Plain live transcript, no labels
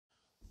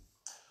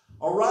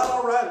All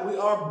right, we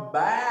are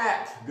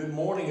back. Good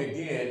morning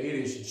again. It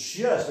is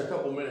just a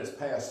couple minutes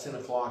past 10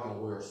 o'clock,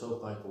 and we are so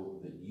thankful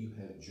that you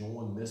have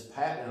joined Miss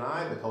Pat and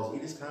I because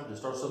it is time to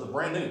start something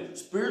brand new.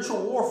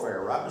 Spiritual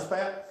warfare, right, Miss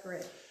Pat?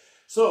 Correct.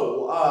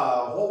 So,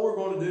 what we're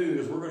going to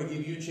do is we're going to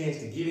give you a chance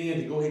to get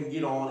in, to go ahead and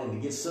get on, and to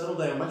get settled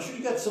down. Make sure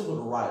you got something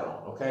to write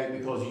on, okay?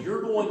 Because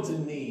you're going to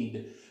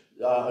need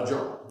a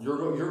journal.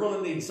 You're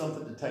going to need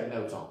something to take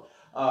notes on.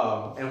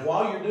 And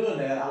while you're doing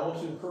that, I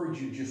want to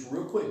encourage you just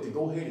real quick to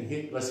go ahead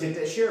and let's hit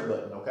that share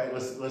button, okay?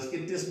 Let's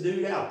get this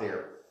dude out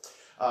there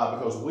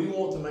because we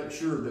want to make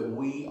sure that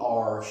we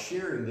are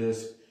sharing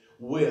this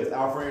with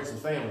our friends and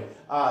family.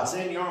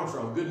 Sandy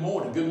Armstrong, good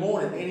morning. Good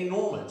morning, Annie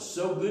Norman.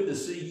 So good to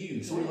see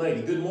you, sweet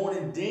lady. Good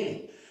morning,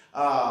 Denny.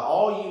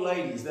 All you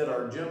ladies that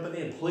are jumping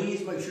in,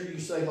 please make sure you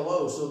say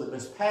hello so that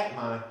Miss Pat and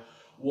I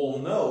will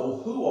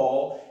know who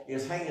all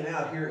is hanging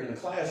out here in the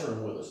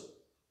classroom with us.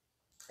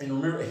 And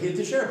remember, hit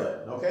the share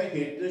button, okay?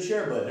 Hit the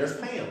share button. There's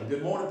Pam.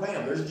 Good morning,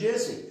 Pam. There's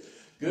Jesse.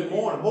 Good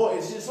morning. Boy,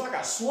 it's just like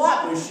a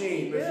slot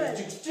machine.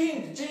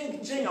 Ching,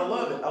 ching, ching. I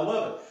love it. I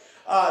love it.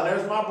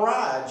 There's my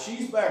bride.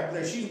 She's back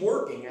there. She's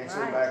working,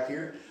 actually, back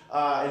here.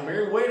 And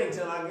Mary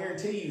Weddington, I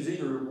guarantee you, is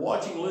either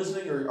watching,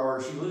 listening,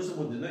 or she's listening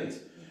with Denise.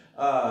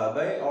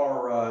 They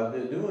are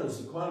doing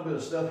quite a bit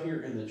of stuff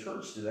here in the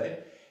church today.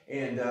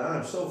 And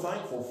I'm so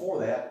thankful for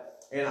that.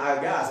 And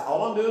guys,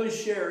 all I'm doing is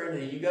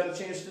sharing, and you got a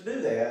chance to do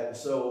that.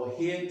 So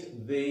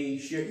hit the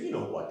share. You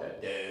know what to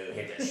do.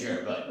 Hit that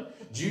share button.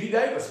 Judy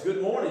Davis,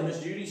 good morning, Miss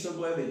Judy. So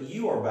glad that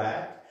you are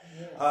back.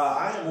 Yes.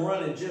 I am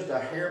running just a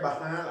hair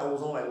behind. I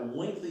was on a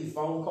lengthy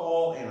phone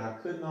call, and I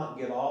could not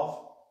get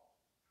off.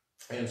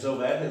 And so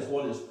that is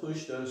what has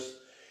pushed us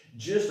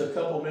just a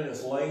couple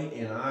minutes late,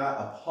 and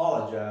I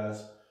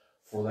apologize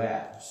for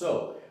that.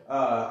 So,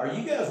 are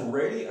you guys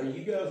ready? Are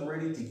you guys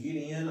ready to get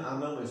in? I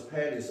know Miss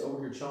Pat is over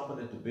here chomping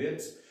at the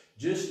bits.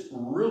 Just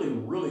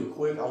really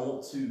quick, I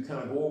want to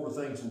kind of go over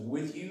things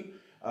with you.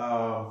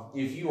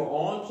 If you are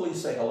on,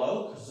 please say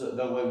hello, because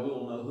that way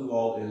we'll know who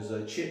all is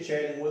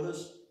chit-chatting with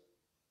us.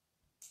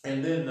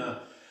 And then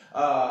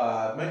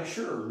make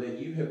sure that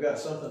you have got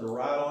something to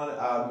write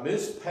on.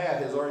 Miss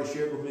Pat has already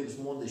shared with me this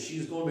morning that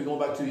she's going to be going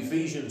back to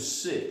Ephesians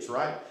 6,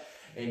 right?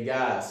 And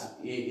guys,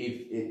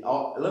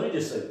 let me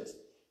just say this.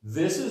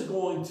 This is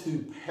going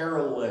to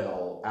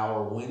parallel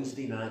our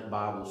Wednesday night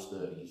Bible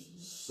studies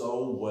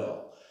so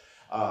well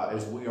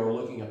as we are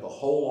looking at the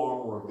whole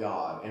armor of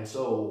God. And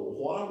so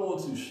what I'm going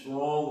to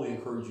strongly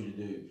encourage you to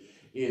do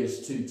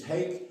is to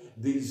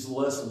take these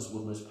lessons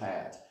with Miss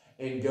Pat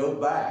and go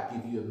back,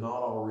 if you have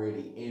not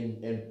already,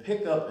 and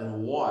pick up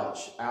and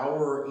watch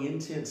our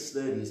intense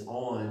studies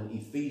on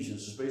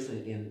Ephesians,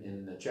 especially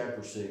in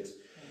chapter 6.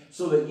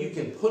 So that you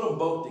can put them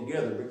both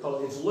together,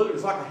 because it's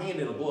like a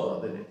hand in a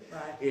glove, isn't it?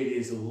 Right. It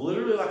is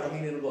literally like a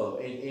hand in a glove,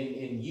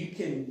 and you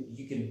can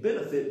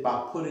benefit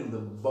by putting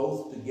them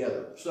both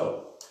together.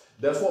 So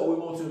that's what we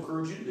want to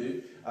encourage you to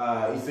do.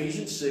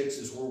 Ephesians 6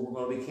 is where we're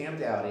going to be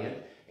camped out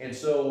in. And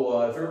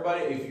so if you're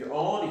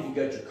on, if you've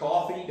got your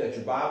coffee, you got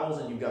your Bibles,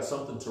 and you've got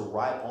something to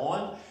write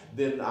on,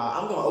 then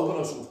I'm going to open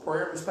us with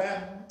prayer, Miss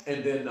Pat,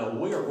 and then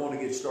we are going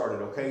to get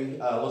started, okay?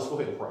 Let's go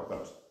ahead and pray,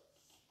 folks.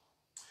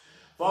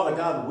 Father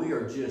God,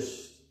 we're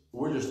just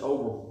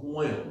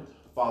overwhelmed,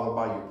 Father,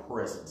 by your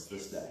presence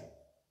this day.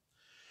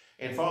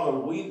 And Father,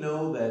 we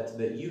know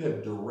that you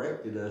have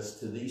directed us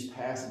to these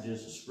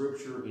passages of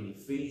Scripture in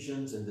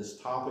Ephesians and this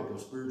topic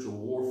of spiritual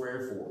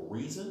warfare for a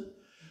reason,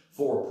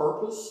 for a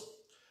purpose.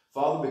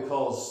 Father,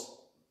 because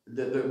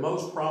that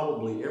most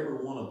probably every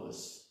one of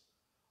us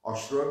are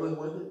struggling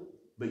with it,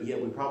 but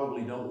yet we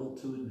probably don't want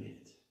to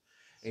admit it.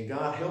 And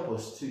God, help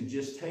us to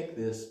just take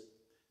this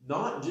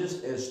not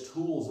just as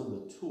tools in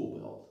the tool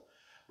belt,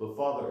 but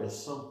Father,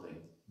 as something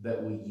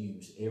that we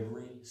use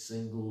every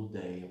single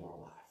day of our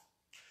life.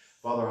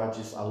 Father, I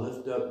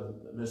lift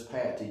up Miss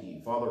Pat to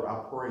you. Father,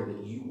 I pray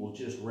that you will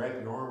just wrap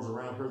your arms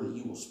around her, that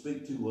you will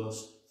speak to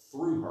us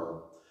through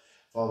her.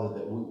 Father,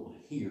 that we will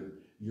hear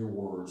your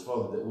words.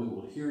 Father, that we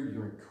will hear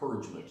your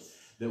encouragement,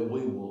 that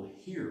we will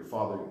hear,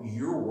 Father,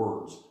 your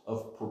words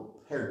of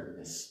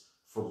preparedness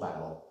for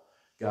battle.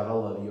 God, I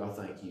love you. I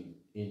thank you.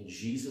 In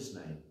Jesus'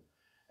 name,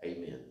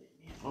 amen.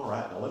 All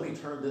right, now let me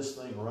turn this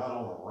thing right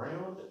on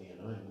around, and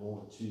I'm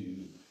going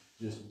to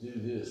just do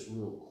this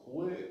real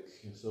quick.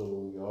 And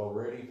so you all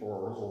ready for a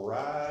little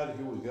ride?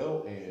 Here we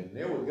go, and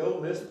there we go,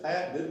 Miss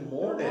Pat. Good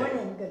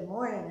morning. Good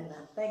morning, and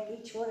I thank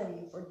each one of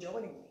you for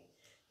joining me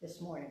this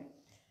morning.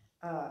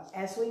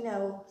 As we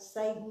know,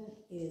 Satan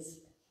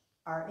is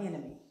our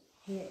enemy.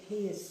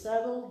 He is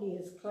subtle, he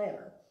is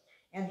clever,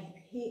 and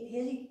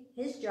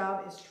his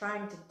job is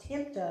trying to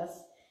tempt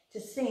us to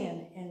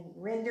sin and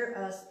render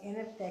us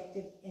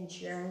ineffective in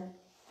serving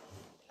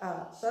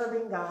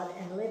God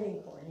and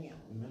living for him.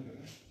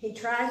 He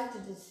tries to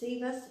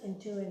deceive us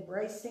into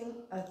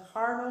embracing a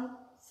carnal,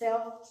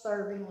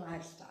 self-serving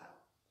lifestyle.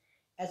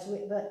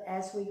 But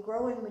as we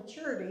grow in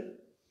maturity,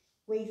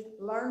 we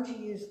learn to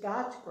use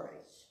God's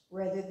grace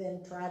rather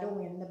than try to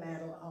win the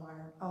battle on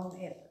our own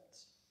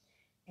efforts.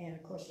 And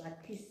of course,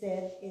 like he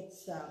said,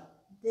 it's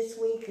this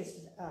week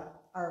is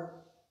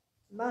our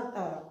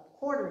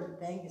quarterly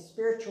thing is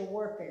spiritual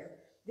warfare.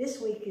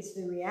 This week is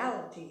the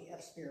reality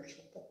of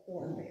spiritual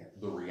warfare.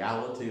 The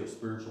reality of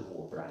spiritual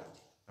warfare. Right.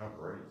 How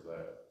great is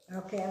that?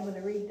 Okay, I'm going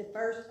to read the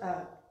first,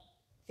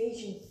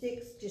 Ephesians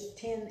 6, just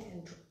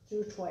 10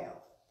 through 12.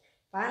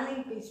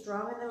 Finally, be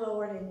strong in the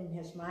Lord and in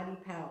his mighty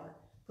power.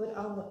 Put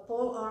on the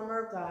full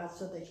armor of God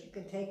so that you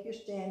can take your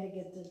stand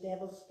against the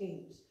devil's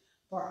schemes.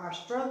 For our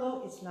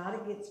struggle is not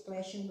against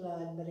flesh and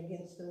blood, but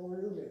against the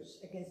rulers,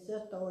 against the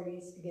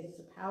authorities, against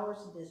the powers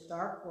of this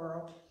dark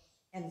world,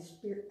 and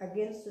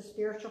against the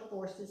spiritual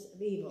forces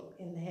of evil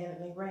in the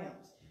heavenly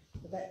realms.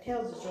 But that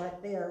tells us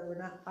right there, we're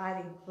not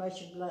fighting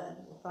flesh and blood,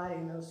 we're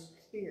fighting those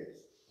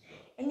spirits.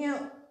 And you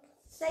know,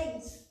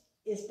 Satan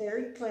is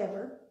very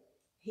clever.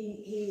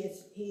 He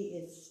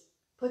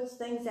puts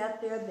things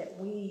out there that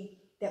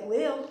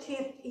will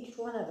tempt each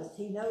one of us.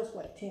 He knows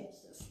what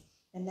tempts us,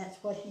 and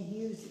that's what he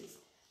uses.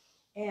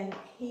 And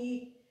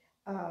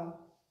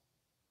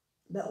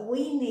but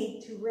we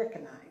need to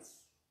recognize,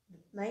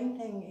 the main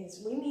thing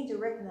is we need to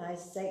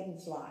recognize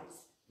Satan's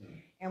lies.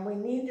 And we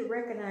need to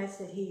recognize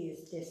that he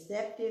is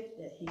deceptive,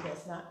 that he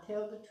does not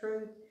tell the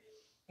truth,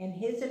 and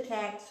his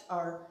attacks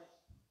are,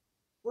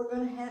 we're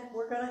going to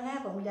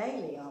have them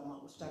daily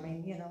almost. I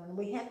mean, you know, and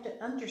we have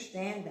to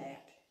understand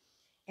that.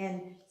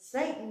 And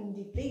Satan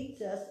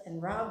defeats us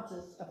and robs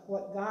us of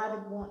what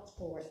God wants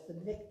for us, the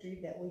victory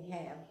that we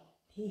have.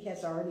 He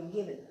has already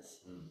given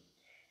us.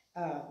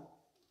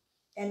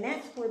 And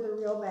that's where the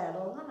real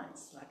battle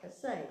lies, like I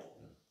say.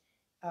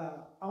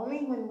 Only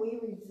when we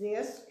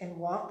resist and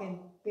walk in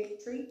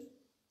victory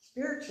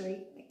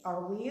spiritually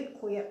are we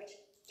equipped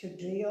to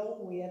deal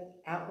with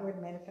outward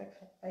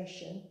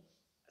manifestation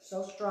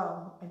so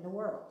strong in the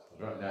world.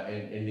 Right now,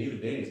 and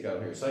even Danny's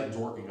got here. Satan's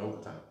working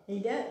overtime. He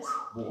does.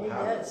 Boy, he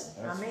does.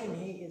 I mean,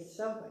 he is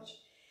so much.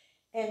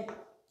 And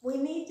we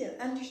need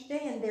to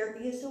understand there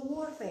is a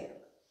warfare.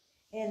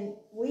 And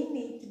we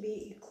need to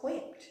be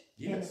equipped.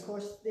 Yes. And of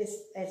course,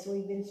 this, as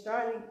we've been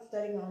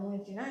studying on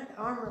Wednesday night,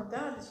 the armor of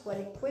God is what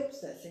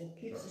equips us and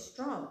keeps us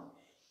strong.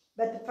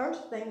 But the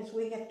first thing is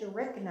we have to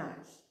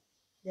recognize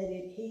that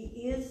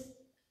he is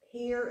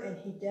here and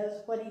he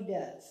does what he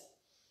does.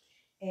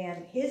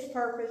 And his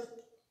purpose,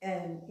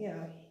 and you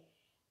know,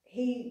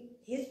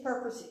 his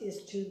purpose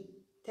is to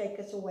take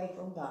us away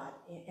from God,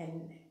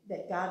 and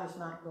that God is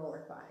not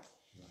glorified.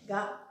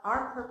 God,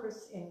 our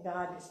purpose in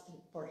God is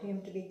for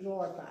him to be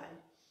glorified.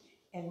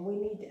 And we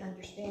need to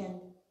understand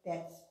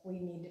that we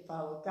need to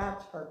follow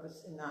God's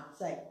purpose and not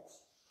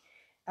Satan's.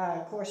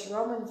 Of course,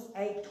 Romans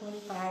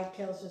 8:25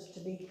 tells us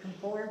to be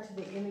conformed to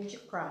the image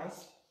of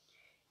Christ.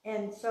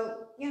 And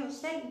so, you know,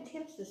 Satan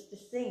tempts us to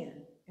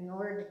sin in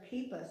order to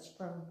keep us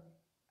from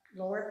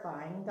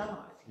glorifying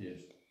God. Yes.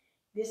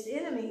 This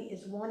enemy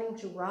is wanting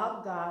to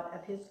rob God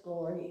of his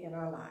glory in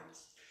our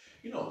lives.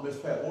 You know, Miss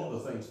Pat, one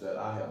of the things that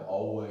I have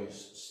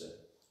always said,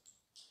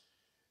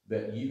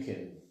 that you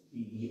can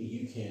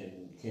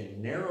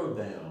narrow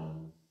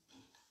down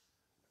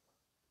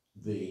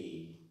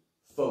the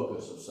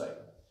focus of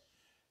Satan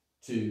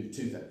to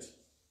two things.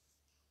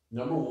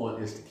 Number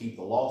one is to keep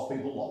the lost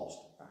people lost.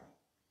 Right.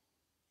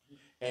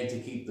 And to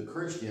keep the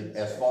Christian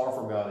as far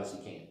from God as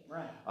he can.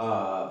 Right.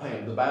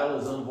 Pam, the battle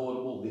is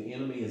unavoidable, the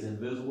enemy is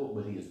invisible,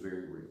 but he is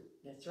very real.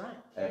 That's right.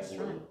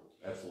 Absolutely. That's right.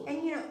 Absolutely.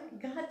 And you know,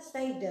 God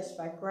saved us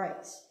by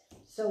grace.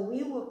 So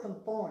we will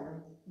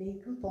be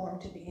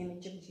conformed to the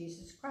image of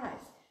Jesus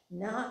Christ.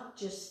 Not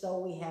just so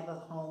we have a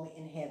home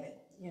in heaven.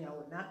 You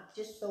know, not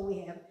just so we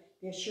have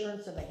the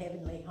assurance of a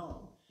heavenly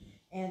home.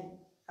 And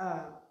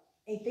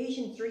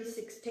Ephesians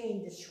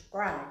 3:16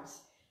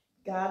 describes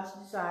God's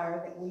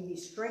desire that we be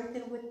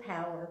strengthened with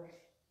power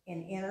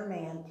in inner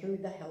man through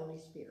the Holy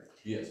Spirit.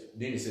 Yes.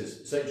 Then he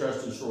says, Satan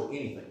tries to destroy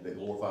anything that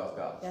glorifies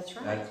God. That's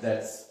right.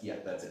 That's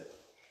it.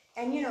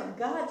 And you know,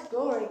 God's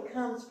glory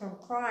comes from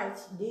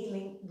Christ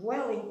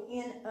dwelling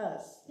in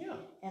us. Yeah.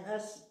 And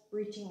us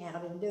reaching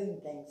out and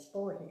doing things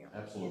for him.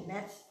 Absolutely.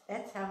 And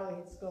that's how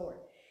it's glory.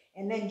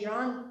 And then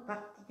John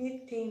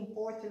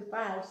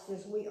 15:4-5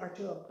 says we are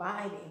to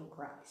abide in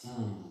Christ.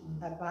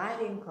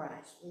 Abide in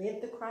Christ.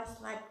 Live the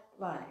Christ-like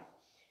life.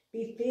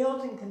 Be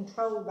filled and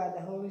controlled by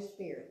the Holy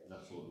Spirit.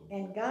 Absolutely.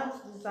 And God's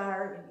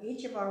desire in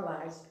each of our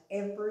lives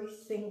every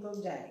single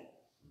day,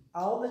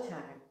 all the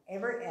time,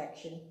 every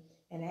action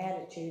and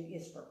attitude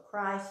is for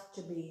Christ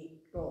to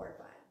be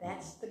glorified.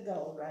 That's the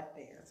goal right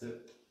there. That's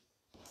it.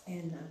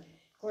 And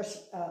of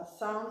course,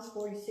 Psalms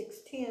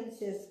 46:10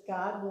 says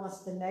God wants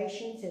the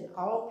nations and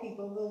all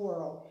people of the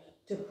world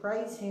to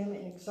praise him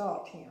and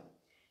exalt him.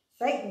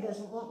 Satan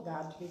doesn't want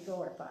God to be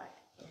glorified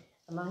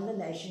among the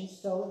nations,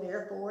 so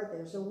therefore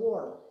there's a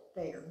war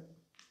there,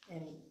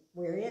 and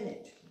we're in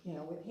it, you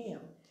know, with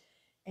him.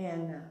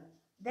 And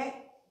that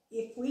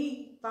if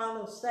we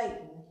follow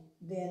Satan,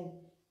 then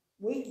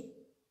we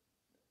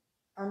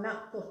are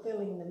not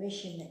fulfilling the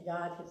mission that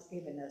God has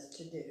given us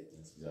to do.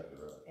 That's exactly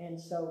right. And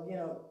so, you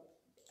know,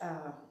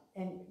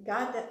 and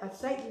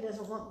Satan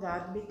doesn't want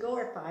God to be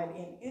glorified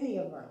in any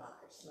of our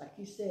lives. Like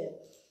you said,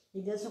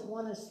 he doesn't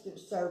want us to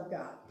serve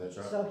God. That's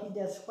right. So he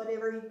does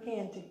whatever he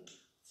can to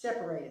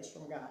separate us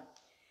from God.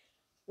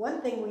 one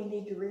thing we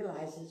need to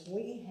realize is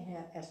we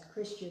have, as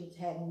Christians,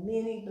 have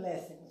many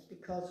blessings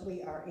because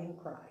we are in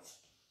Christ.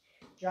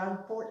 John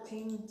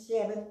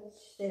 14:7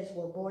 says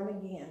we're born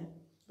again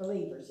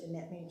believers, and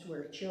that means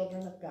we're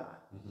children of God.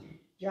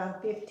 John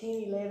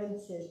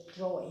 15:11 says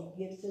joy.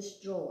 He gives us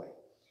joy.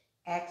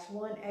 Acts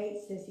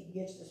 1:8 says he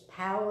gives us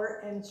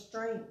power and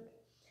strength.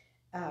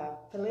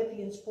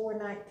 Philippians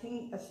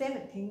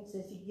 4:17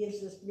 says he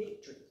gives us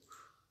victory.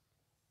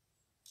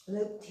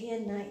 Luke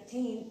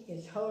 10:19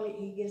 is holy.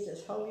 He gives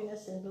us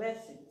holiness and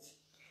blessings.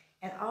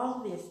 And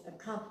all this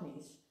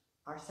accompanies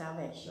our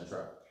salvation. That's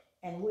right.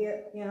 And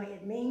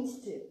it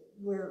means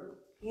we're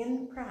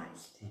in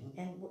Christ,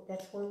 and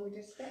that's where we're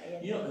to stay.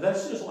 And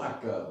That's just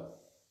like,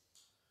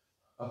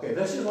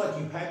 that's just like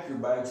you pack your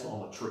bags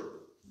on a trip.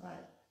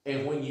 right.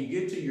 And when you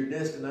get to your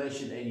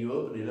destination and you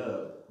open it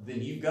up,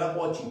 then you've got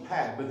what you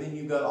packed, but then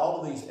you've got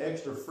all of these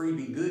extra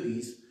freebie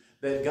goodies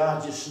that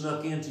God just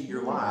snuck into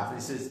your life. And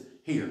he says,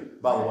 here,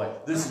 by the way,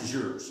 this is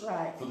yours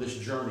for this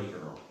journey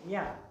you're on.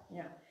 Yeah.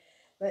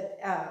 But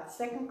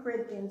 2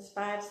 Corinthians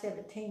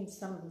 5:17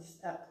 sums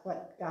up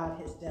what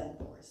God has done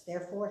for us.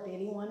 Therefore, if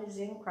anyone is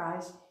in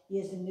Christ, he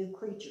is a new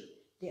creature.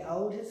 The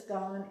old has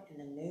gone and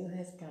the new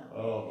has come.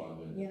 Oh, my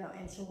goodness.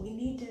 And so we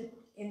need to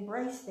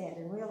embrace that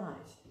and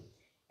realize it.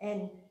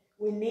 And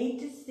we need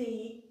to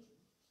see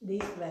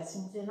these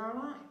blessings in our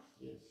life.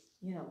 Yes.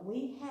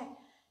 We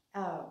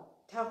have,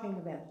 talking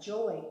about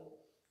joy,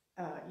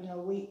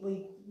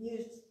 we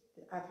used,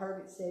 I've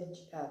heard it said,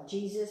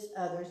 Jesus,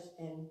 others,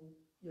 and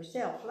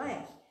yourself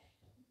last.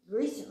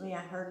 Recently,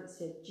 I heard it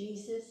said,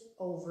 Jesus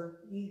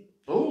over you.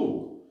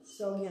 Oh.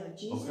 So,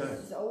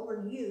 Jesus is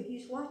over you.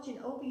 He's watching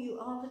over you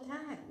all the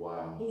time.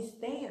 Wow. He's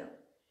there.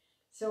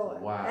 So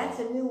wow. That's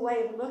a new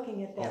way of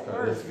looking at that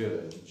word. That's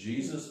good.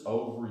 Jesus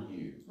over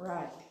you.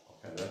 Right.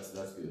 Okay, that's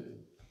good.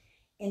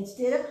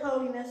 Instead of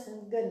holiness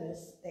and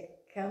goodness that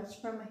comes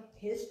from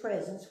his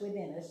presence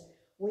within us,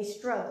 we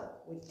struggle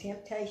with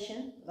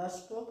temptation,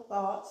 lustful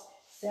thoughts,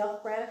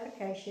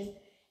 self-gratification,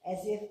 as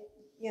if,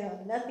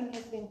 nothing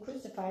has been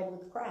crucified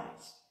with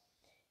Christ.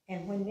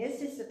 And when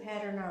this is the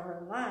pattern of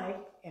our life,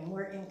 and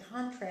we're in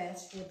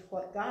contrast with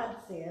what God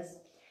says,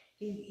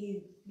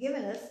 He's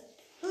given us,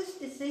 who's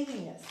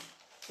deceiving us?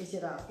 Is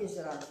it our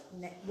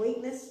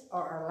weakness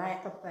or our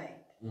lack of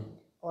faith?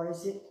 Or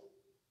is it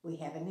we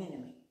have an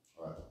enemy?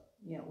 Right.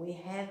 We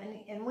have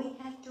and we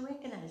have to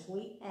recognize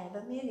we have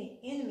an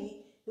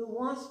enemy who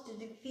wants to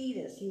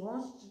defeat us. He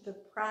wants to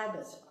deprive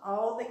us of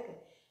all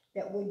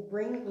that would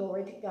bring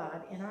glory to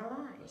God in our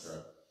lives. That's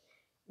right.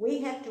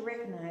 We have to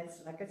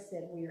recognize, like I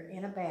said, we are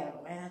in a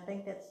battle. And I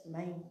think that's the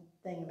main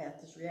thing about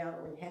this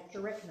reality. We have to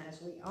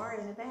recognize we are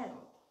in a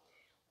battle.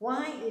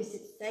 Why is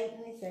it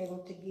Satan is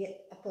able to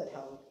get a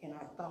foothold in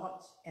our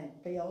thoughts and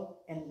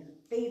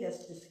feed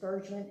us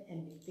discouragement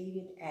and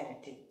defeated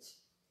attitudes?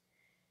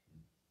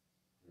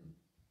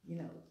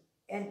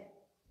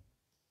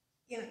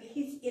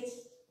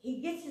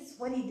 He gets us,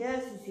 what he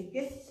does is he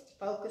gets us to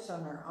focus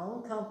on our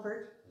own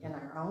comfort and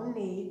our own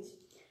needs,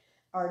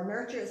 or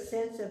nurture a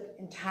sense of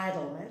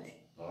entitlement.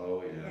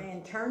 Oh, yeah.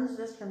 And turns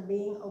us from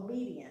being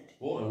obedient.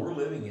 Well, and we're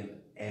living in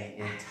an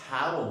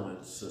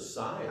entitlement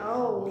society.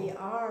 Oh, we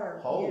are.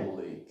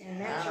 Holy cow.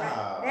 And that's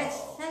right.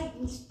 That's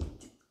Satan's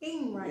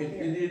scheme right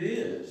there. It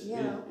is.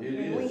 And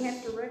we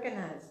have to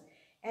recognize.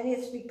 And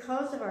it's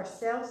because of our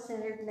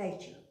self-centered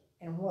nature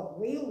and what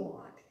we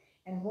want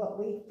and what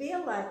we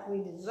feel like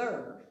we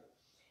deserve.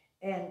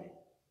 And,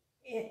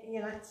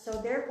 so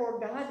therefore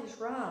God is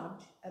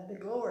robbed of the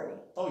glory.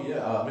 Oh,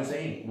 yeah. Miss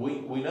Annie,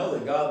 we know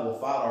that God will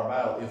fight our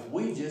battle if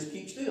we just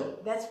keep still.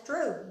 That's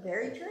true.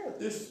 Very true.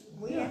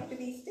 We have to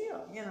be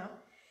still,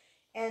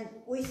 And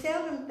we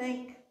seldom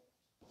think,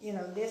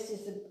 this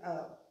is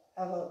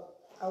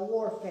a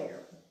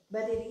warfare.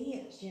 But it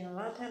is. A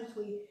lot of times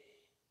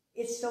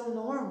it's so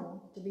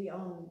normal to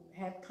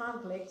have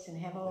conflicts and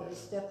have all this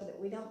stuff that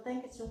we don't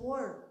think it's a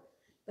war.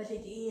 But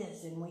it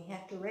is, and we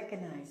have to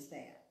recognize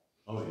that.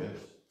 Oh, yes.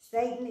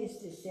 Satan is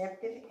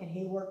deceptive, and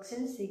he works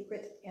in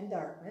secret and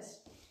darkness.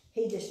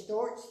 He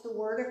distorts the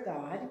word of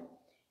God,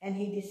 and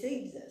he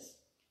deceives us.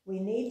 We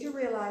need to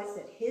realize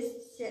that his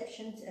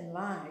deceptions and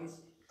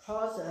lies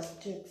cause us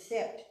to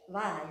accept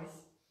lies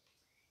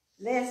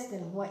less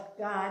than what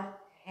God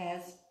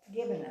has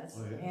given us,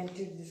 and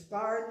to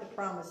discard the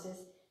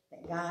promises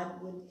that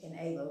God would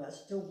enable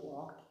us to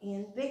walk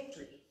in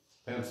victory.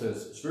 Pam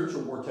says,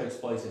 spiritual war takes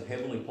place in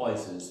heavenly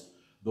places.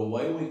 The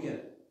way we can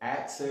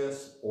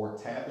access or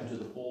tap into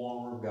the full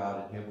armor of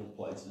God in heavenly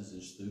places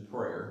is through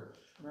prayer.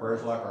 Right. Prayer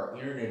is like our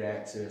internet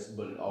access,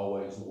 but it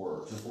always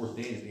works. Of course,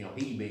 Danny's,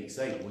 he being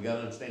Satan, we got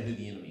to understand who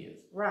the enemy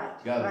is.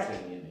 Right. Got to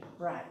understand the enemy.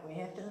 Right. We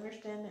have to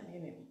understand that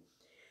enemy.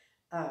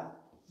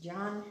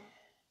 John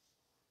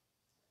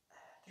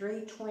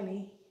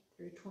 3:20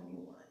 through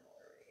 21. Where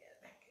are we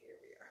at? Back here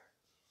we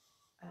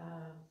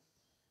are.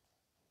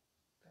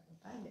 If I can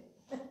find it.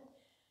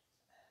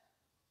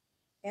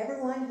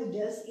 Everyone who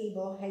does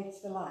evil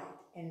hates the light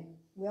and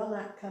will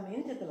not come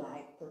into the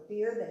light for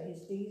fear that his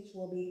deeds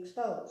will be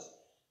exposed.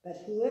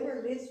 But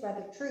whoever lives by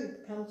the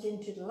truth comes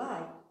into the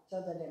light,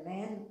 so that a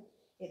man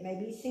it may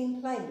be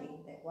seen plainly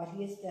that what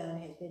he has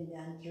been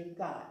done through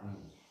God.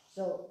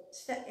 So,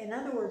 in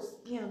other words,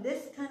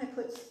 this kind of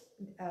puts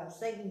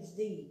Satan's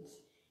deeds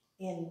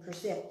in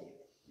perspective.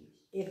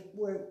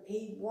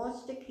 He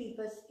wants to keep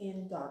us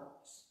in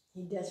darkness.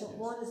 He doesn't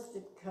want us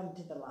to come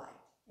to the light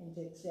and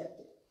to accept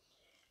it.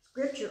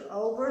 Scripture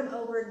over and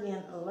over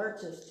again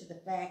alerts us to the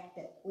fact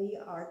that we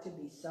are to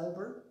be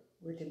sober,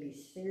 we're to be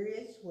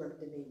serious, we're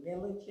to be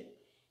vigilant,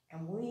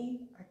 and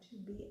we are to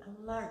be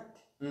alert.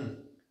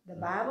 The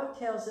Bible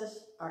tells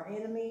us our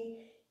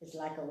enemy is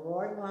like a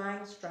roaring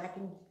lion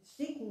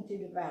seeking to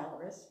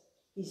devour us.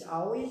 He's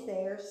always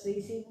there,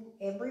 seizing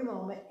every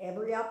moment,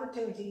 every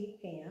opportunity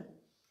he can.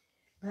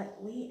 But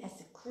we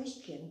as a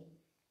Christian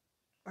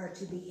are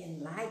to be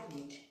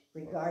enlightened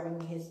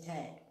regarding his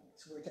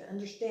tactics. We're to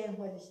understand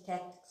what his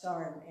tactics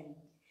are,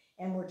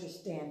 and we're to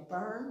stand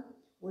firm.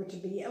 We're to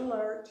be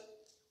alert.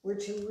 We're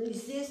to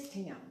resist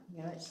him.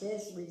 It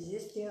says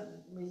resist him,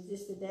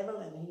 resist the devil,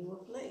 and he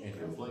will flee. And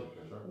he'll flee,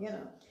 that's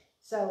right.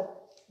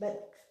 So,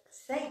 but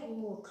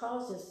Satan will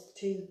cause us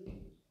to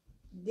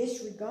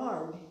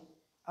disregard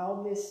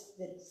all this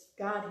that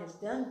God has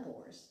done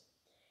for us.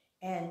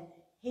 And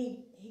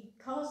he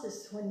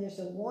causes, when there's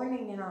a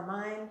warning in our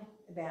mind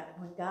about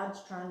when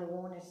God's trying to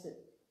warn us, that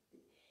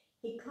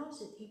he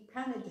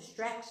kind of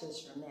distracts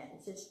us from that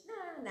and says,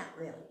 no, not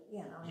really.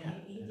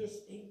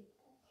 He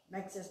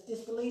makes us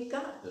disbelieve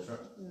God. That's right.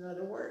 In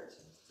other words.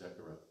 That's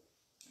exactly right.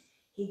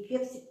 He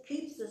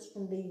keeps us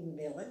from being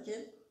vigilant.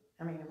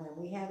 I mean, when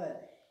we have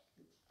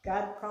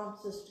God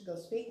prompts us to go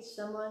speak to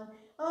someone,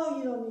 oh,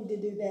 you don't need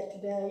to do that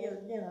today,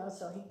 or,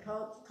 so he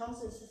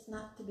causes us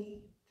not to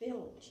be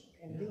vigilant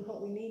and do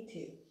what we need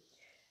to.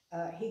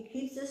 He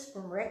keeps us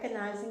from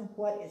recognizing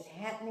what is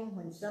happening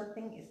when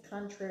something is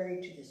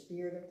contrary to the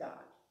Spirit of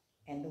God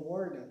and the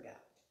Word of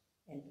God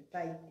and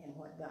faith in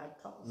what God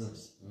calls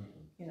us.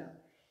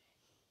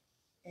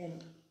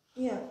 And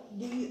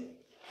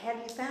have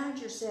you found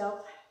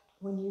yourself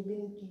when you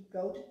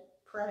go to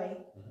pray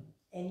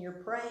and you're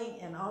praying,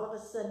 and all of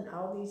a sudden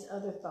all these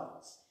other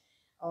thoughts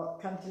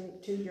come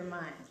to your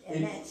mind,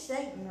 and that's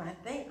Satan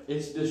right there.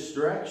 It's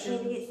distraction.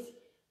 It is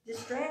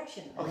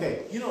distraction.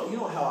 Okay, you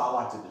know how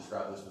I like to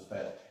describe this, Miss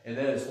Pat, and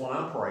that is when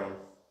I'm praying,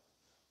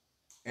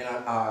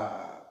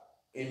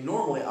 and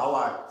normally I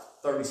like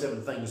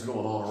 37 things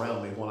going on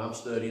around me when I'm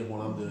studying,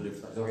 when I'm doing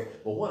different things. Okay,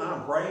 but when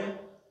I'm praying,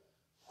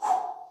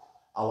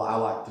 I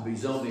like to be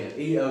zoned in.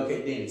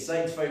 Okay, Danny,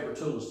 Satan's favorite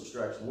tool is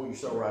distraction. Well, you're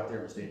so right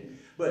there, Miss Danny.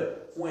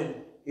 But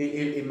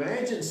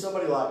imagine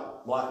somebody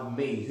like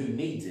me who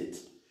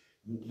needs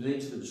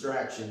the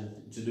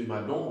distraction to do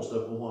my normal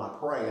stuff, but when I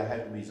pray, I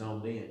have to be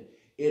zoned in.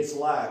 It's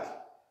like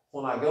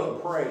when I go to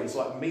pray, it's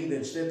like me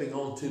then stepping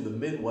onto the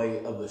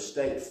midway of the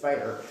state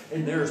fair,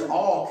 and there's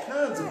all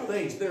kinds of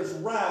things. There's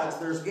rides,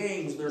 there's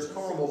games, there's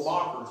carnival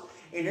boppers,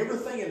 and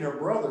everything and their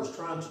brothers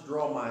trying to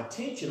draw my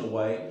attention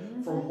away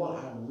from what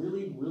I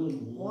really, really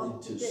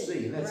wanted to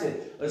see. And that's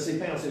it. Let's see,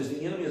 Pam says,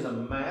 the enemy is a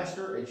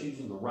master at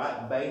choosing the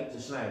right bait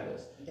to snag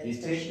us.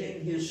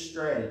 Detecting his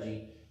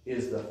strategy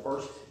is the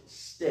first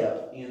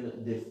step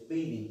in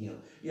defeating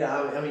him. Yeah,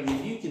 I mean,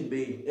 if you can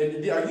be,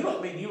 are you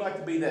like me? Do you like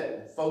to be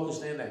that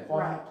focused in, that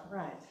quiet?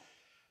 Right.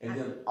 And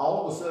then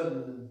all of a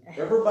sudden,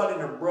 everybody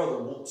and their brother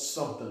wants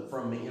something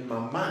from me in my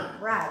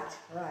mind. Right.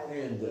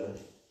 And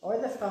or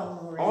the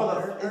phone, or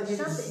something.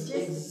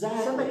 Just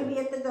somebody be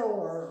at the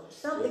door, or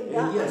something.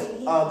 Yes,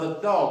 the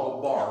dog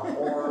will bark,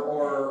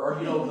 or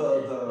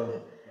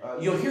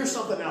you'll hear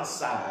something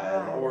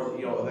outside, or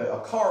a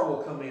car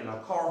will come in, a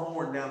car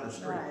horn down the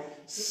street. Right.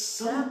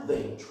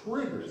 Something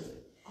triggers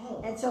it.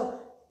 Oh. And so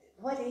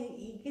what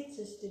he gets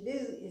us to do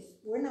is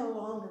we're no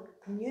longer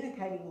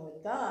communicating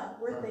with God.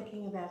 We're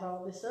thinking about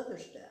all this other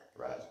stuff.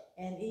 Right.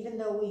 And even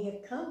though we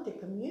have come to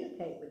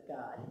communicate with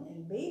God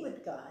and be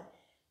with God,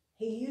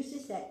 he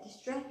uses that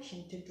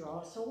distraction to draw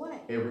us away.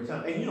 Every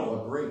time. And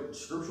a great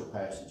scriptural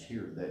passage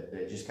here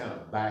that just kind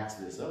of backs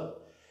this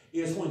up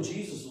is when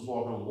Jesus was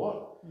walking on the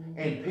water.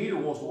 And Peter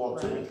wants to walk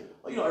to him.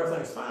 Well,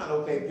 everything's fine.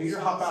 Okay, Peter,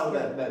 hop out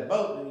of that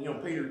boat.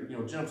 And, Peter,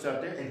 jumps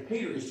out there. And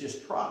Peter is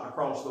just trotting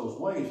across those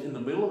waves in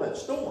the middle of that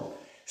storm.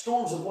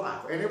 Storms of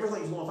life. And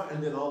everything's going fine.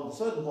 And then all of a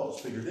sudden, what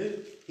does Peter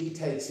do? He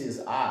takes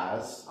his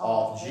eyes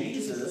off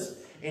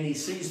Jesus. And he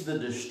sees the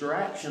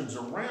distractions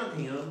around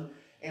him.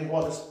 And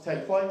what does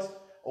take place?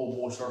 Old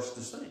boy starts to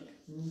sink.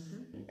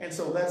 And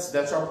so that's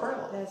our prayer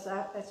life.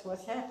 That's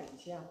what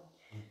happens, yeah.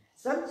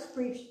 Some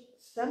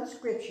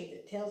scripture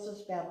that tells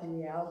us about the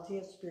reality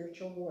of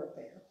spiritual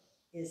warfare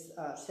is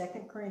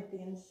 2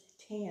 Corinthians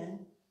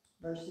 10,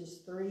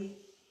 verses 3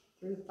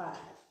 through 5.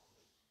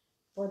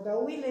 For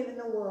though we live in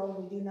the world,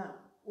 we do not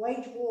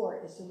wage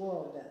war as the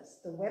world does.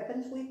 The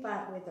weapons we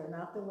fight with are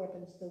not the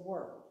weapons of the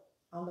world.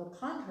 On the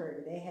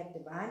contrary, they have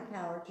divine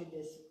power to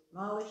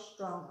demolish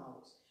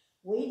strongholds.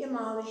 We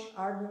demolish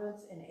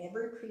arguments and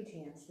every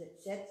pretense that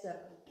sets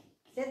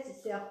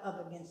itself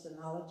up against the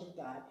knowledge of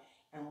God,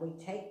 and we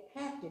take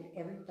captive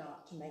every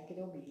thought to make it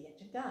obedient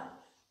to God.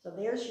 So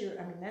there's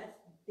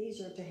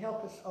these are to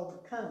help us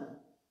overcome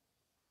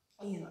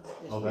You know.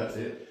 Oh, that's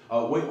it.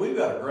 We've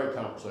got a great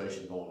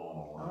conversation going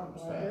on around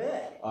this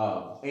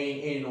path.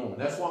 And Norman,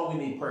 that's why we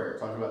need prayer.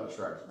 Talking about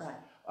distractions. Right.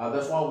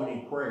 That's why we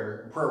need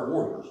prayer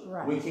warriors.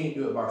 Right. We can't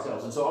do it by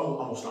ourselves. And so I'm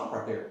going to stop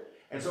right there.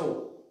 And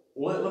so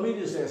let me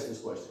just ask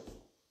this question.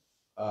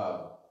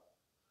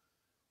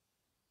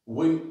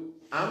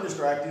 I'm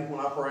distracted when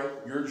I pray.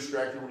 You're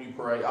distracted when you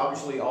pray.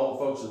 Obviously, all the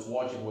folks that's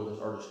watching with us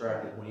are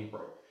distracted when you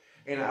pray.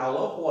 And I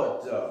love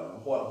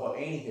what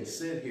Annie has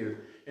said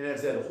here, and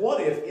that's that.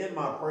 What if in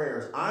my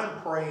prayers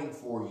I'm praying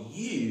for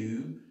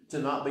you to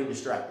not be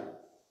distracted?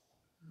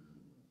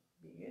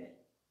 Be good.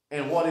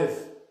 And what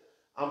if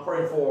I'm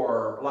praying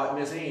for, like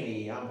Miss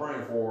Annie, I'm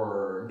praying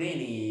for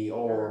Denny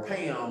or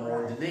Pam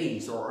or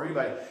Denise or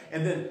anybody,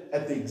 and then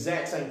at the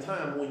exact same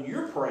time when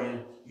you're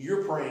praying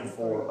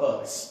for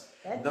us.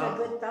 That's a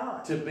good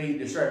thought. To be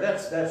distracted.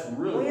 That's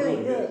really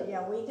good.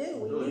 Yeah, we do.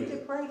 We need to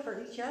pray for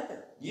each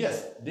other.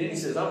 Yes. Denny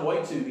says, I'm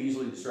way too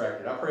easily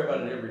distracted. I pray about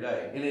it every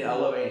day. And then I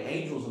love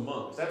angels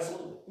among us.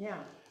 Absolutely.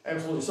 Yeah.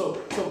 Absolutely. So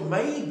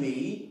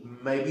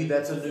maybe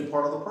that's a new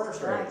part of the prayer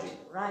strategy.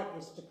 Right,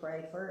 is to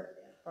pray for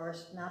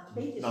us not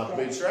to be distracted. Not to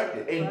be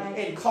distracted.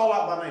 And call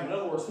out by name. In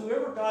other words,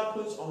 whoever God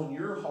puts on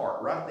your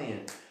heart right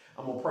then,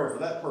 I'm going to pray for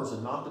that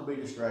person not to be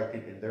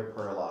distracted in their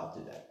prayer life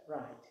today.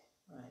 Right.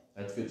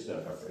 That's good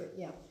stuff right there.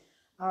 Yeah.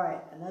 All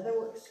right, another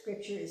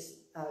scripture is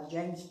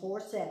James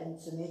 4:7.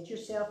 Submit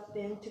yourself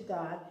then to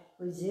God,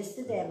 resist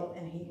the devil,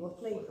 and he will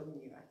flee from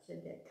you. I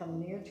said that.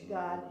 Come near to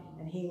God,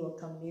 and he will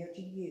come near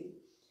to you.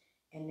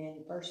 And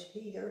then 1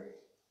 Peter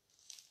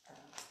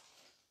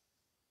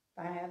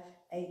 5:8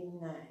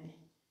 and 9.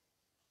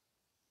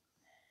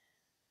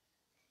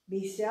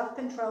 Be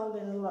self-controlled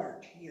and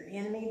alert. Your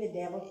enemy, the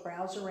devil,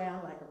 prowls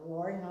around like a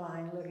roaring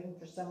lion looking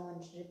for someone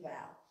to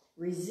devour.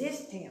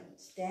 Resist him,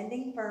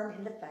 standing firm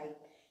in the faith,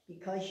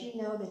 because you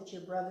know that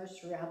your brothers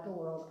throughout the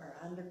world are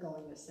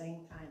undergoing the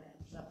same kind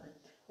of suffering.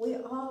 We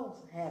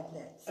all have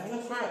that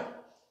same thing,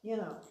 you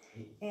know.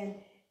 And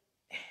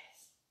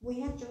we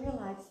have to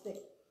realize that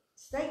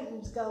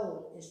Satan's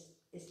goal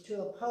is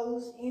to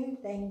oppose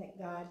anything that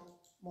God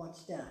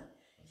wants done.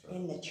 Right.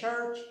 In the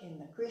church, in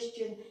the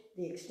Christian,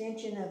 the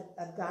extension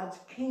of God's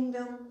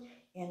kingdom,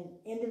 in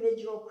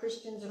individual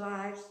Christians'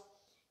 lives.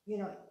 You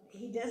know,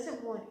 he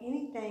doesn't want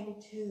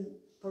anything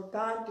for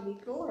God to be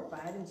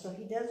glorified, and so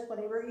he does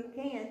whatever he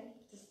can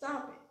to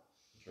stop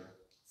it. Sure.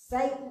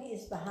 Satan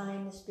is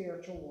behind the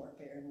spiritual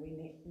warfare, and we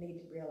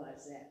need to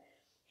realize that.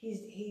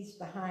 He's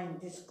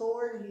behind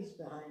discord, he's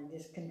behind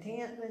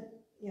discontentment,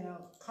 you know,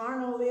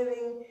 carnal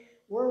living,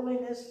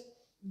 worldliness.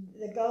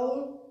 The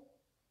goal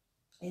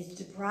is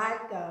to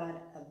deprive God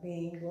of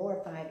being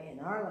glorified in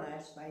our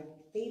lives by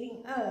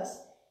defeating us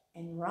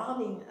and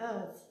robbing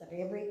us of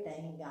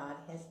everything God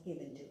has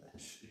given to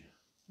us.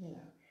 You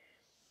know,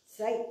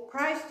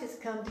 Christ has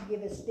come to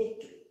give us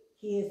victory.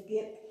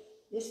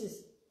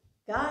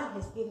 God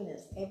has given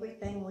us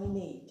everything we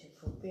need to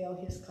fulfill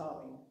his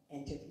calling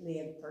and to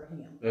live for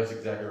him. That's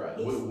exactly right.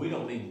 We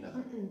don't need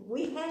nothing.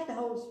 We have the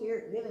Holy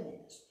Spirit living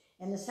in us.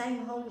 And the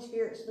same Holy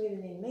Spirit's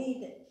living in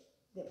me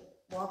that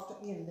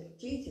walked, you know, that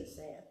Jesus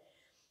said.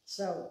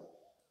 So,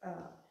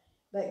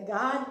 but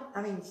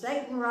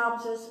Satan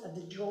robs us of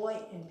the joy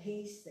and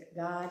peace that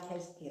God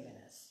has given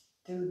us.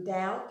 Through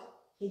doubt,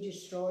 he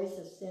destroys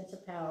the sense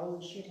of power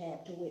we should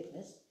have to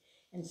witness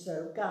and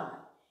serve God.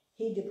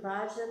 He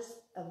deprives us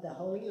of the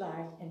holy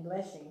life and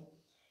blessing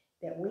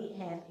that we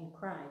have in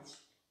Christ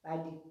by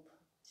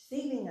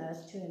deceiving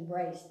us to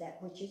embrace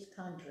that which is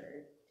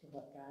contrary to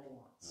what God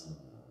wants.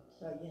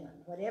 So, you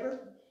know,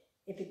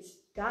 if it's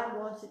God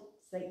wants it,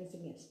 Satan's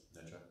against it.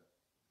 That's right.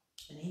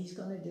 And he's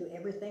going to do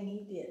everything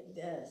he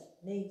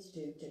needs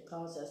to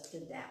cause us to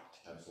doubt.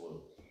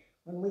 Absolutely.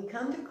 When we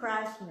come to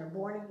Christ and are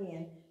born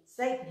again,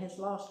 Satan has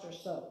lost our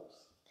souls.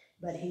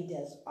 But he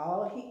does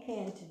all he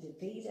can to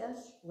defeat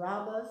us,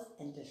 rob us,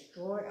 and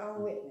destroy our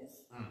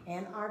witness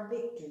and our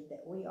victory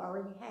that we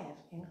already have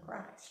in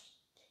Christ.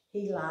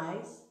 He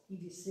lies, he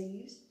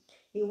deceives,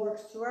 he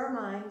works through our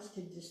minds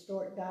to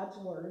distort God's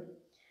word,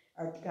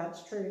 or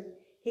God's truth.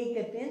 He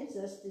convinces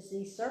us to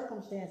see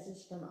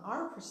circumstances from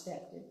our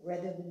perspective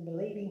rather than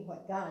believing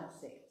what God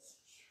says.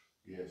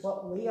 Yes.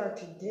 What we are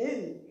to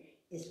do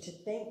is to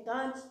think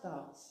God's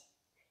thoughts,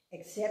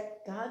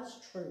 accept God's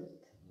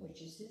truth,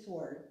 which is his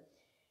word,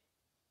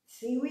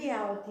 see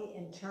reality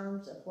in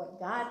terms of what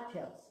God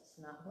tells us,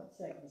 not what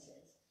Satan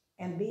says,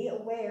 and be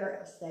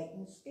aware of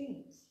Satan's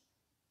schemes.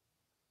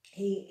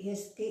 He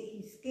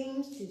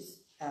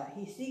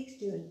seeks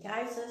to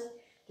entice us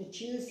to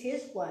choose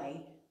his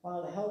way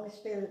while the Holy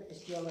Spirit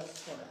is jealous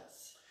for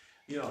us.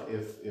 You know,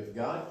 if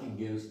God can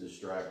get us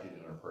distracted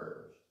in our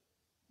prayers.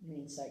 You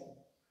mean Satan?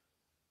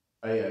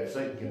 If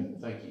Satan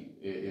can, thank you.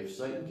 If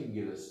Satan can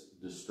get us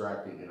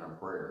distracted in our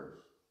prayers,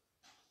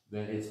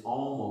 then it's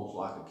almost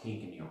like a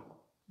kink in the armor.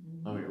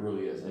 Mm-hmm. I mean, it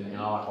really is. And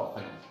I like what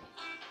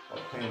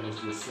Pam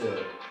just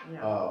said.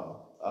 Yeah.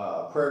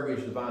 Prayer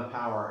gives divine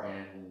power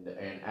and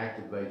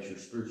activates your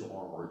spiritual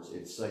armor.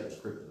 It's Satan's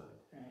kryptonite.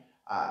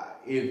 Right.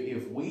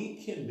 If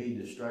we can be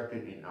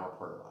distracted in our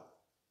prayer life,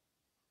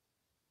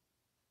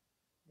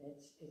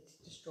 it's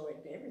destroyed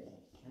everything.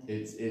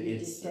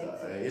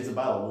 It's a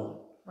battle won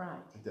Right.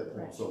 at that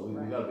point. Right. So we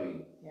Right. gotta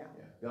be Yeah.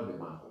 gotta be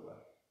mindful of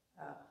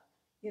that.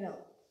 You know,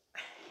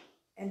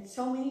 and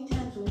so many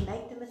times we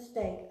make the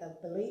mistake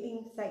of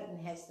believing Satan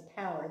has the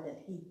power that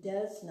he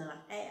does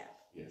not have.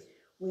 Yes.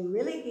 We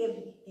really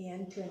give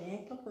in to an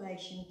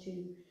inclination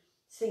to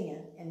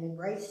sin and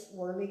embrace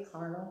worldly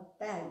carnal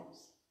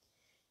values.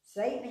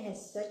 Satan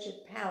has such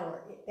a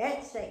power.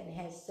 That Satan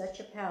has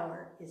such a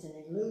power is an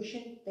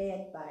illusion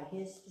fed by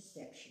his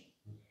deception.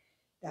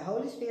 The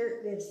Holy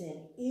Spirit lives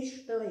in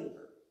each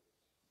believer.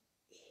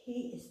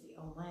 He is the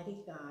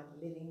Almighty God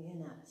living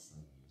in us.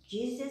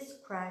 Jesus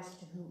Christ,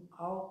 to whom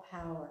all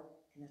power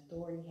and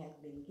authority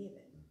have been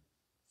given.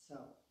 So,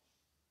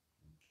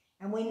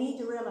 and we need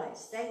to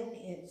realize Satan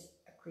is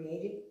a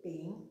created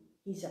being.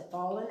 He's a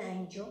fallen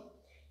angel.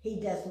 He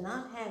does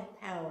not have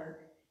power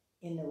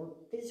in the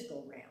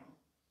physical realm,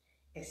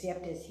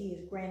 except as he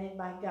is granted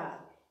by God.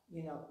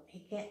 You know,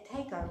 he can't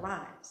take our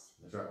lives.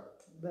 That's right.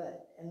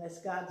 But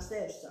unless God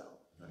says so.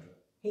 That's right.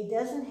 He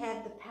doesn't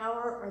have the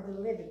power or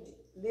the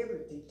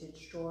liberty to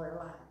destroy our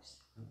lives.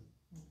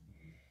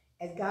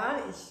 As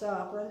God is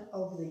sovereign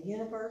over the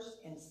universe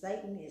and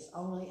Satan is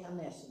only a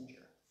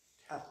messenger,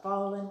 a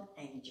fallen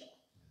angel.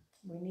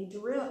 We need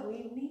to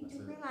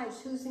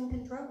realize who's in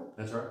control.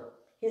 That's right.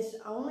 His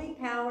only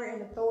power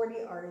and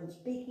authority are in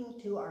speaking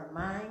to our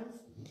minds.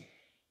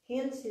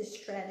 Hence, his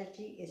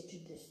strategy is to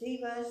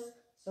deceive us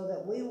so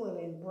that we will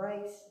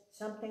embrace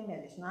something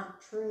that is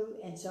not true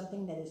and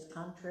something that is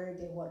contrary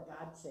to what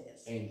God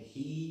says. And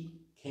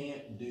he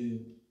can't do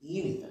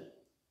anything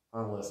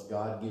unless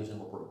God gives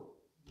him approval.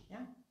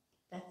 Yeah,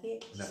 that's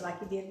it. Just like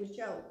he did with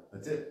Job.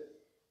 That's it.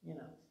 You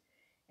know,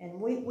 and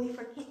we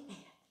forget that.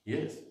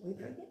 Yes. We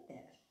forget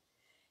that.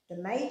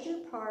 The major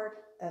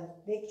part of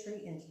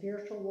victory in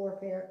spiritual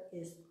warfare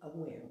is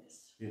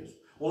awareness. Yes.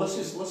 Well, let's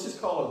just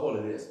call it what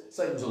it is.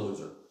 Satan's a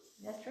loser.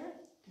 That's right.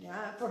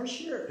 Yeah, for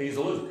sure. He's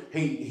a loser.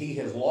 He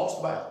has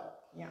lost battle.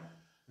 Yeah.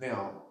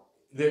 Now,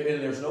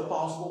 there's no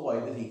possible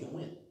way that he can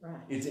win.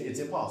 Right. It's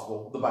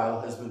impossible. The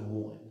battle has been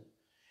won.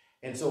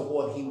 And so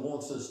what he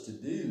wants us to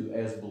do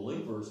as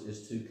believers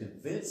is to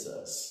convince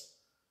us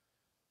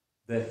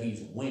that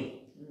he's winning.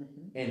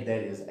 Mm-hmm. And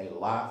that is a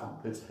lie from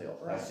the pits of hell.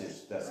 Right.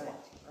 That's right.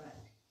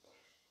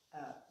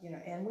 You know,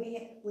 and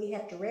we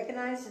have to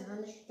recognize and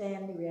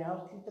understand the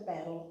reality of the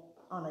battle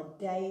on a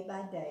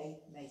day-by-day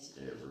basis.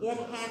 It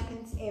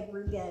happens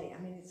every day.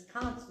 I mean, it's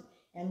constant,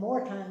 and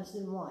more times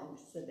than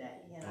once a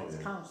day. You know, it's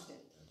constant.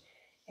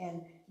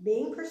 And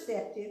being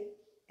perceptive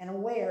and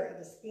aware of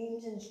the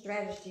schemes and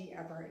strategy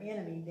of our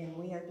enemy, then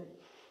we are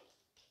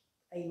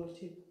able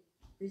to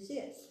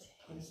resist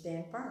and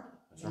stand firm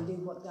and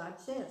do what God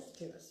says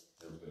to us.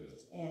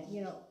 And,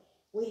 you know,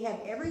 we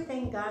have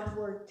everything God's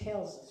Word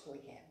tells us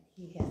we have.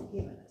 He has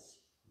given us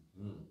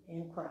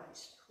in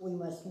Christ. We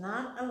must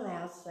not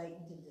allow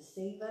Satan to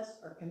deceive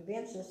us or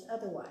convince us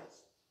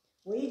otherwise.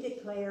 We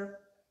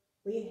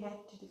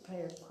have to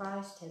declare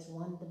Christ has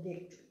won the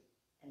victory,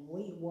 and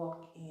we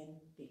walk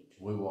in victory.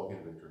 We walk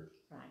in victory.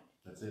 Right.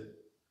 That's it.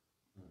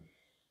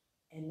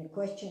 And the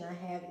question I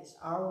have is,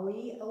 are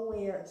we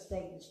aware of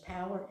Satan's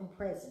power and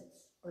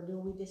presence, or do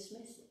we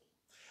dismiss it?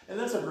 And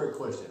that's a great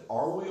question.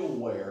 Are we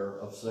aware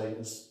of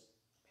Satan's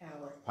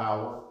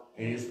power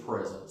and his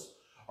presence?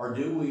 Or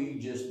do we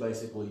just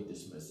basically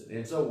dismiss it?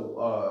 And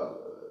so,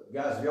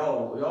 guys, if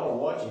y'all are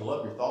watching,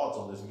 love your thoughts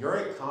on this.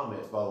 Great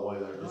comments, by the way,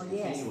 that are just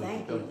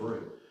continuing to come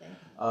through.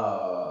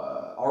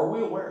 Are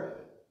we aware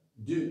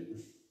of it?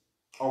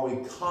 Are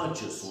we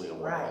consciously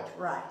aware of it?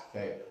 Right.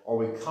 Okay. Are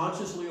we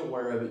consciously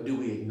aware of it? Do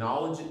we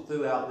acknowledge it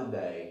throughout the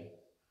day?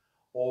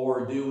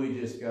 Or do we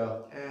just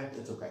go,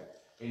 it's okay,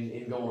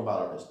 and go on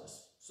about our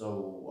business?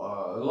 So,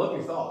 love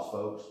your thoughts,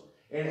 folks.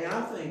 And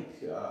I think,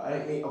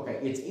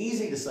 it's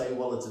easy to say,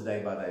 well, it's a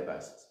day-by-day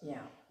basis.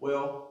 Yeah.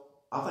 Well,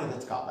 I think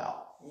that's cop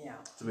out. Yeah.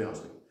 To be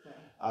honest with you.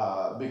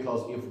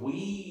 Because if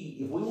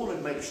we want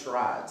to make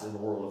strides in the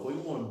world, if we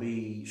want to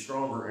be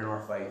stronger in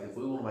our faith, if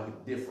we want to make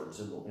a difference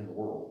in the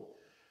world,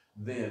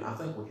 then I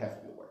think we have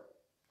to be aware.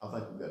 I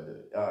think we've got to do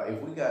it.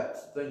 If we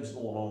got things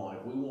going on,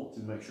 if we want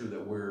to make sure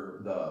that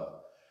we're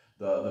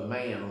the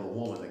man or the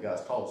woman that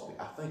God's called us to be,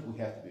 I think we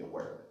have to be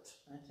aware of it.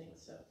 I think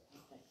so.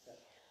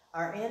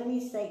 Our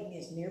enemy Satan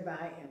is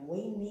nearby, and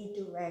we need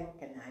to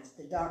recognize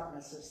the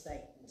darkness of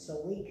Satan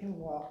so we can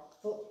walk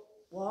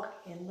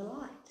in the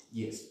light.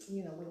 Yes.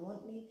 You know,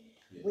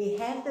 we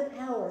have the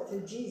power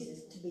through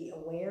Jesus to be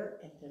aware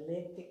and to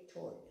live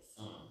victorious.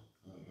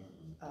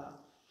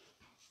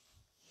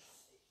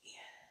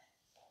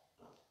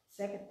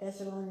 2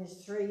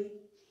 Thessalonians 3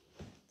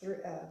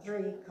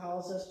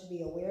 calls us to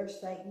be aware of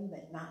Satan,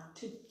 but not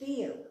to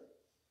fear.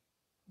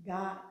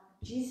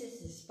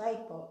 Jesus is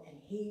faithful, and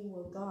he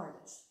will guard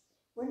us.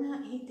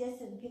 He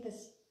doesn't give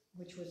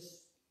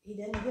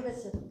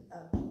us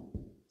a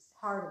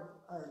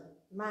heart or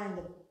mind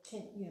of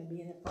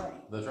being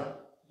afraid. That's right.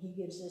 He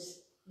gives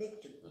us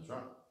victory. That's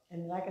right.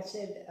 And like I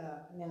said,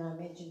 and then I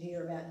mentioned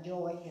here about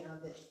joy,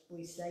 that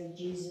we say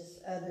Jesus,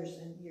 others,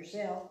 and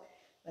yourself.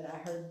 but I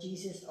heard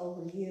Jesus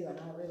over you, and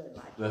I really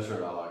like That's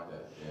right. I like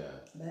that. Yeah.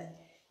 But,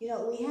 you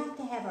know, we have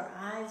to have our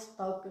eyes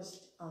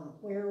focused on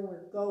where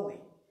we're going,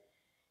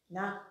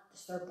 not the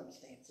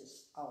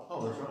circumstances all the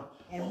time. Oh, that's right.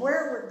 And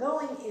where we're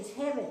going is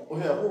heaven. Well,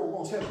 yeah, we're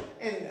going to heaven.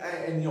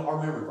 And you know, our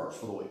memory verse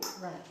for the week.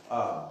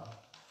 Right.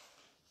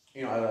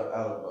 You know,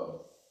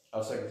 out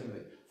of 2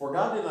 Timothy. For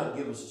God did not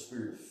give us a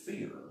spirit of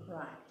fear,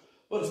 Right.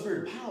 but a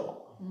spirit of power,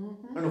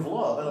 Mm-hmm. and of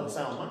love, and of a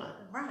sound mind.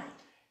 Right.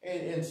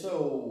 And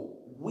so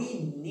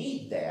we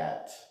need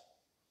that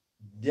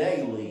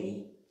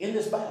daily in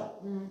this battle.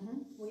 Mm-hmm.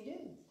 We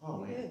do. Oh,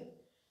 we man. do.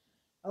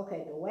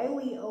 Okay, the way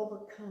we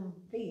overcome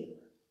fear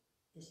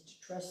is to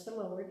trust the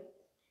Lord,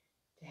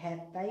 to have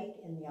faith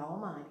in the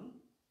Almighty,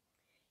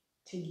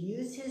 to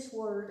use His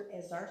Word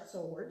as our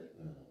sword,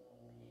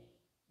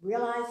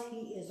 realize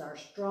He is our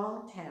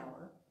strong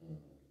tower.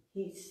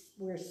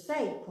 We're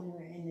safe when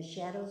we're in the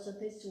shadows of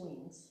His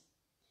wings.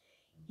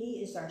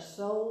 He is our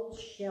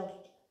soul's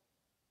shelter.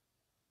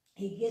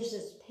 He gives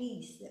us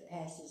peace that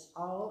passes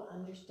all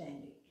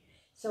understanding.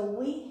 So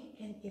we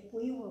can, if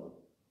we will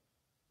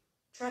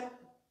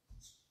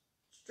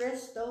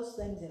stress those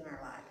things in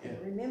our life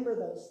and remember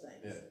those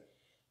things,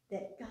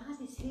 that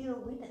God is here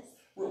with us.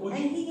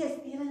 And He has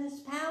given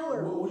us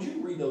power. Would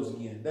you read those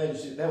again?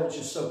 That was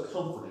just so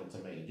comforting to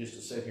me, just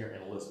to sit here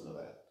and listen to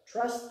that.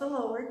 Trust the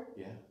Lord.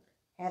 Yeah.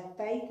 Have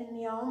faith in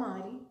the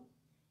Almighty.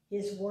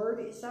 His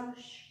Word is our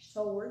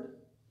sword.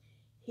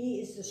 He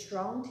is the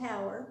strong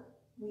tower.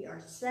 We are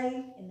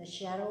safe in the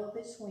shadow of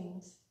His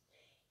wings.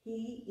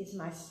 He is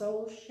my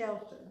soul's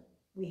shelter.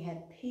 We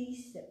have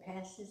peace that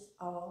passes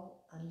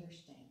all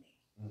understanding.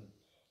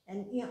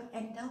 And you know,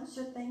 and those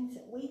are things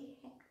that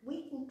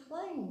we can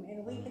claim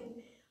and we can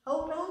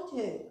hold on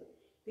to,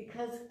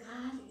 because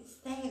God is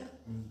there.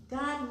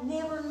 God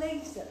never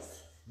leaves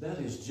us. That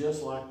is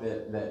just like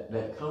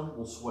that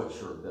comfortable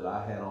sweatshirt that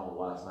I had on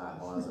last night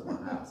when I was at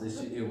my house.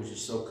 It was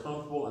just so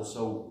comfortable and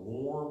so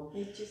warm.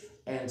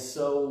 And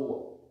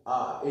so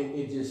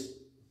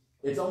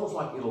it's almost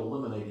like it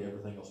eliminated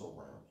everything else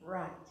around.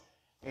 Right.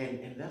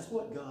 And that's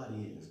what God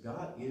is.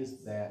 God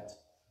is that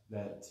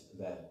and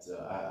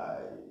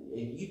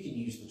you can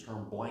use the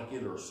term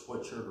blanket or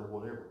sweatshirt or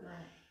whatever.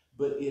 Right.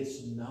 But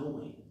it's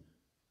knowing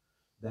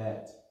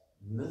that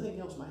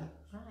nothing else matters.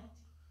 Right.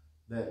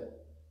 That,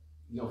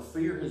 you know,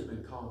 fear has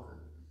been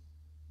conquered.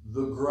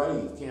 The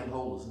grave can't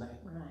hold us now.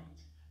 Right.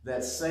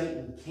 That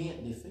Satan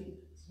can't defeat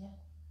us. Yeah.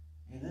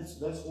 And that's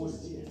what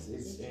it is.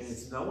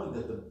 It's knowing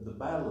that the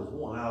battle is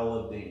won. I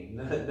love Danny.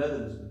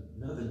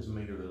 Nothing's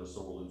meaner than a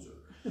sore loser.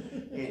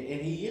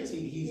 and he is.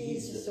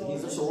 He's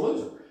a sore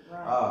loser.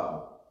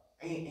 Right.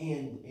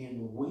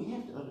 And we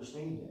have to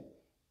understand that.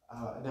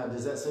 Now,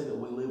 does that say that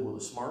we live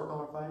with a smirk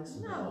on our face?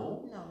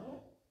 No.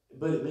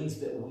 But it means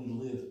that we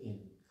live in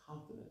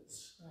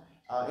confidence.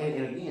 Right.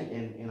 And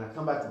again, and I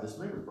come back to this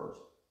memory verse.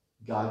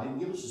 God didn't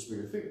give us a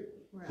spirit of fear.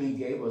 Right. He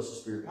gave us a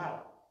spirit of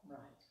power, Right.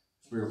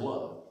 spirit of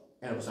love,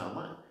 and of a sound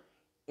mind.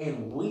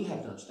 And we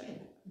have to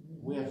understand that.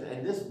 We have to.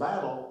 And this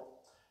battle,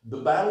 the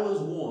battle is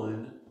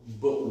won,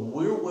 but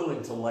we're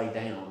willing to lay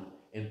down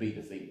and be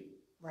defeated.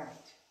 Right.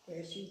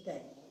 There's your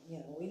thing. You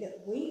know,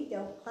 we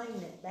don't claim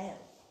that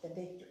battle, the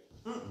victory.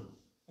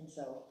 And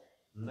so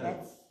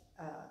that's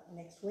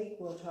next week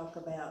we'll talk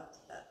about.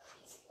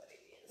 Let's see what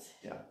it is.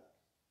 Yeah.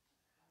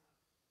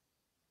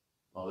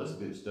 Oh, this is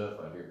good stuff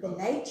right here. The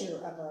nature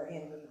of our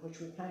enemy, which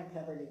we kind of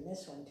covered in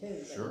this one too.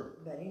 But, Sure.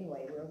 But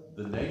anyway,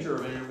 the nature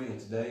of enemy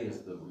today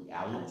is the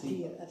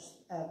reality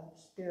of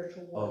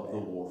spiritual warfare. Of the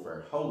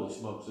warfare. Holy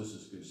smokes, this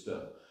is good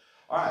stuff.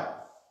 All right,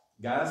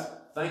 guys,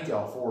 thank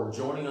y'all for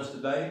joining us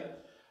today.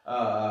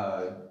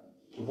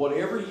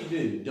 Whatever you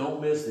do, don't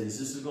miss this.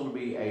 This is going to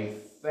be a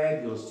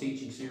fabulous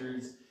teaching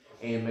series,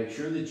 and make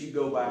sure that you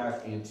go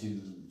back and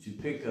to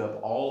pick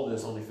up all of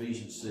this on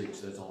Ephesians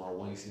 6 that's on our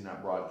Wednesday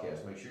night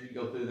broadcast. Make sure you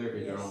go through there.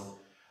 Yes.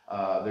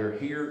 They're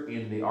here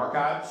in the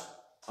archives,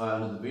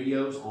 under the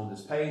videos on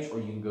this page, or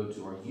you can go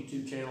to our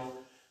YouTube channel.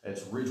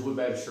 That's Ridgewood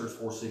Baptist Church,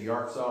 Forest City,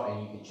 Arkansas,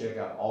 and you can check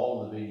out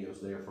all of the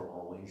videos there from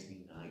our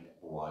Wednesday night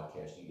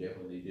broadcast. You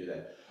definitely need to do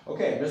that.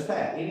 Okay, Miss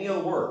Pat, any other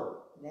word?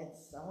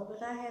 That's all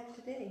that I have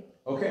today.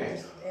 Okay.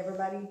 Just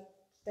everybody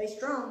stay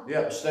strong.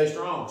 Yep, stay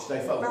strong, stay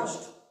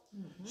focused.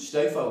 Mm-hmm.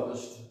 Stay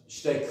focused,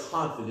 stay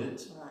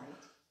confident. Right.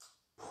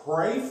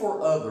 Pray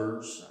for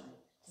others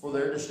for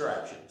their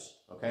distractions.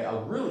 Okay, I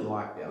really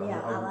like that.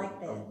 Yeah, I like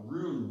that. I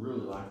really,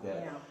 really like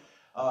that.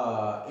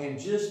 Yeah. And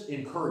just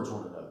encourage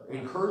one another.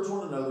 Encourage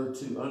one another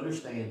to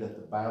understand that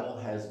the battle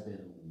has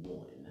been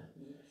won. Yes.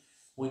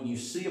 When you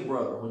see a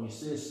brother, when you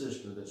see a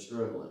sister that's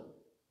struggling,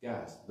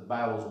 guys, the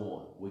battle's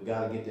won. We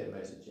got to get that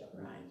message out.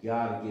 Right. We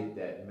got to get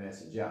that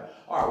message out.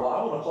 All right, well,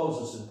 I want to close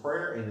this in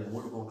prayer, and then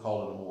we're going to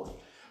call it a morning.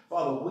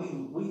 Father,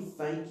 we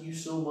thank you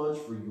so much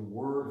for your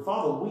word.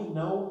 Father, we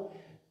know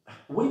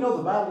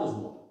the battle is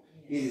won.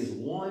 It is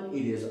won.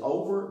 It is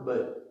over.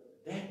 But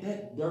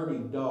that dirty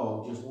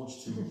dog just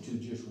wants to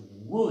just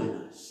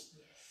ruin us.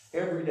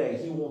 Every day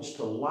he wants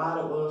to lie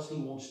to us. He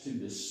wants to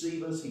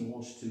deceive us. He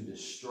wants to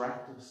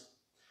distract us.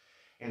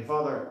 And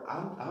Father,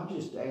 I'm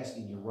just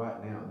asking you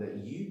right now that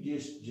you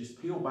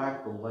just peel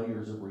back the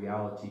layers of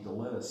reality to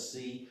let us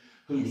see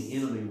who the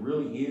enemy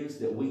really is,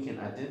 that we can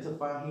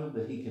identify him,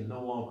 that he can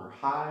no longer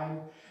hide,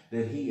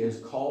 that he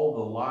is called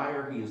a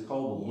liar, he is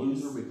called a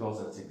loser,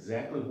 because that's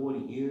exactly what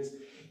he is.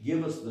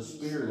 Give us the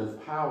spirit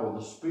of power,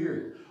 the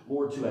spirit,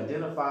 Lord, to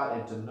identify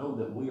and to know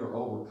that we are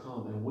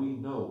overcome. And we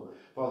know,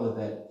 Father,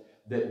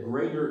 that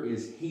greater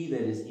is he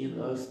that is in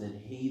us than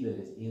he that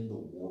is in the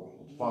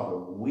world. Father,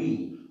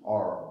 we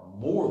are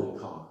more than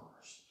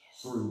conquerors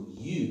through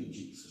you,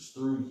 Jesus,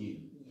 through you.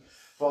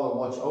 Father,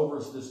 watch over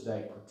us this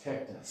day.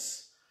 Protect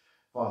us.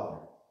 Father,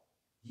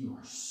 you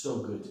are so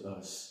good to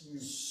us.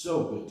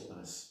 So good to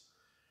us.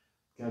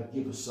 God,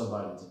 give us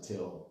somebody to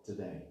tell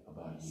today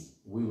about you.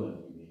 We love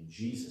you in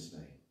Jesus'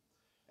 name.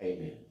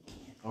 Amen.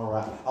 All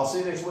right. I'll see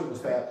you next week, Miss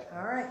Pat.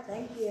 All right.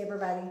 Thank you,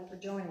 everybody, for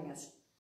joining us.